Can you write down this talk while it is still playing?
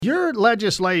Your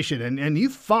legislation, and you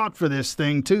fought for this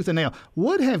thing tooth and nail,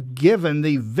 would have given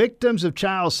the victims of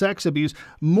child sex abuse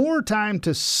more time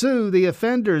to sue the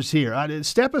offenders here.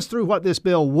 Step us through what this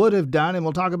bill would have done, and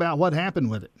we'll talk about what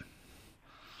happened with it.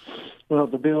 Well,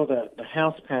 the bill that the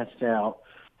House passed out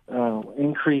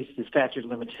increased the statute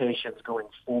of limitations going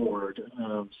forward,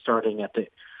 starting at the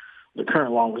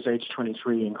current law was age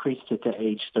 23, increased it to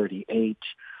age 38.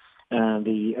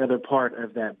 The other part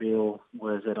of that bill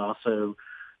was it also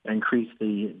increase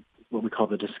what we call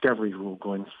the discovery rule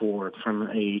going forward from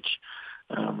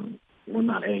from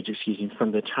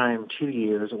the time 2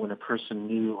 years when a person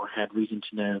knew or had reason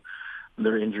to know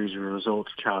their injuries were a result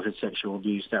of childhood sexual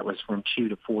abuse. That was from 2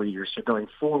 to 4 years. So going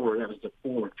forward, that was the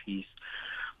forward piece.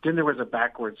 Then there was a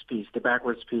backwards piece. The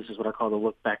backwards piece is what I call the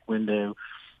look-back window.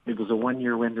 It was a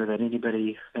 1-year window that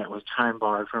anybody that was time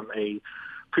barred from a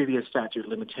previous statute of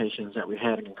limitations that we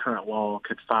had in current law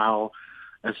could file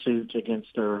a suit against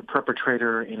the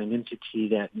perpetrator in an entity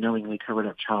that knowingly covered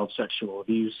up child sexual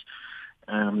abuse.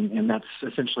 And that's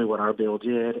essentially what our bill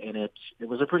did. And it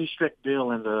was a pretty strict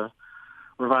bill, and the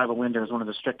revival window is one of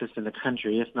the strictest in the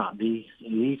country, if not the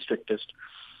strictest.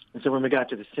 And so when we got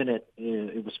to the Senate,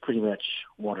 it was pretty much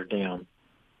watered down.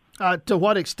 To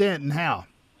what extent and how?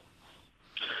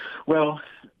 Well,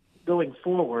 going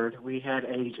forward, we had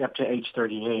up to age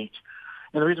 38.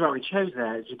 And the reason why we chose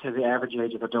that is because the average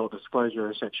age of adult disclosure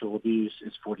of sexual abuse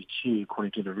is 42,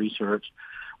 according to the research.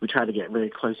 We try to get very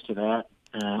close to that.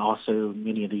 Also,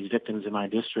 many of these victims in my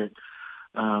district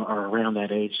are around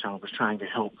that age, so I was trying to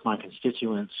help my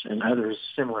constituents and others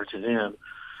similar to them.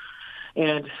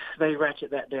 And they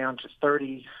ratchet that down to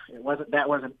 30. That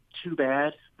wasn't too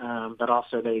bad, but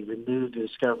also they removed the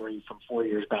discovery from 4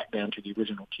 years back down to the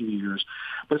original 2 years.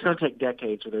 But it's going to take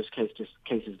decades for those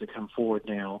cases to come forward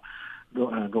now,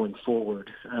 going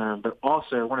forward. But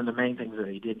also, one of the main things that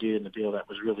they did do in the bill that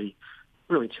was really,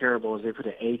 really terrible is they put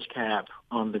an age cap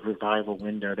on the revival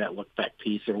window, that look-back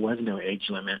piece. There was no age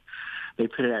limit. They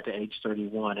put it at the age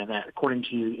 31, and that, according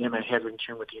to Emma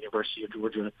Hetherington with the University of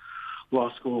Georgia Law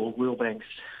School, Wilbanks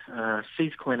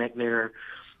Cease Clinic there,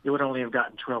 it would only have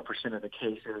gotten 12% of the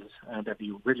cases that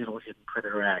the original Hidden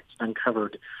Predator Act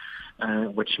uncovered,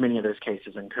 which many of those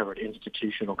cases uncovered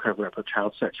institutional cover-up of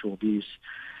child sexual abuse.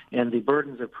 And the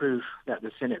burdens of proof that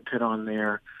the Senate put on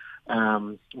there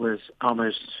was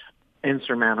almost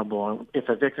insurmountable. If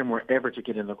a victim were ever to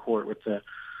get in the court with the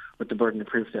burden of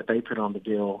proof that they put on the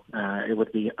bill, it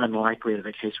would be unlikely that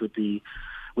the case would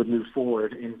move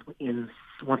forward. And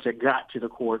once it got to the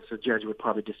courts, the judge would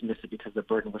probably dismiss it because the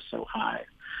burden was so high.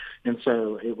 And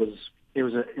so it was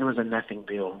a nothing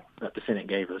bill that the Senate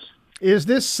gave us. Is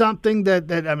this something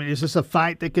is this a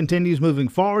fight that continues moving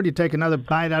forward? You take another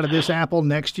bite out of this apple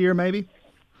next year, maybe?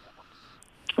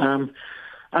 I've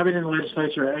been in the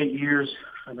legislature 8 years.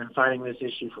 I've been fighting this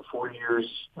issue for 4 years.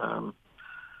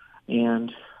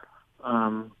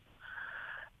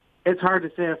 It's hard to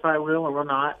say if I will or will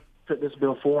not put this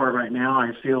bill forward right now.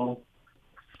 I feel,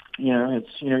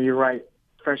 you're right,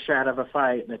 fresh out of a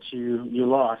fight that you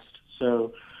lost.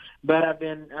 So, but I've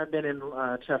been in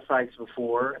tough fights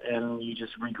before, and you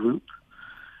just regroup.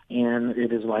 And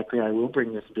it is likely I will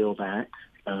bring this bill back.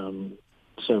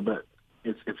 But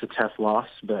it's a tough loss.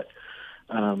 But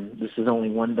this is only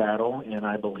one battle, and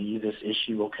I believe this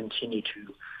issue will continue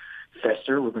to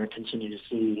fester. We're going to continue to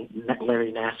see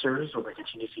Larry Nassar's. We're going to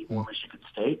continue to see more Michigan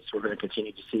States. We're going to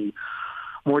continue to see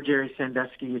more Jerry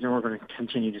Sandusky's, and we're going to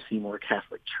continue to see more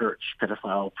Catholic Church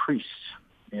pedophile priests.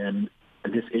 And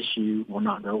this issue will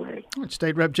not go away.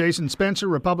 State Rep Jason Spencer,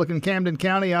 Republican, Camden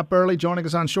County, up early, joining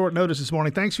us on short notice this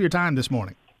morning. Thanks for your time this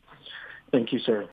morning. Thank you, sir.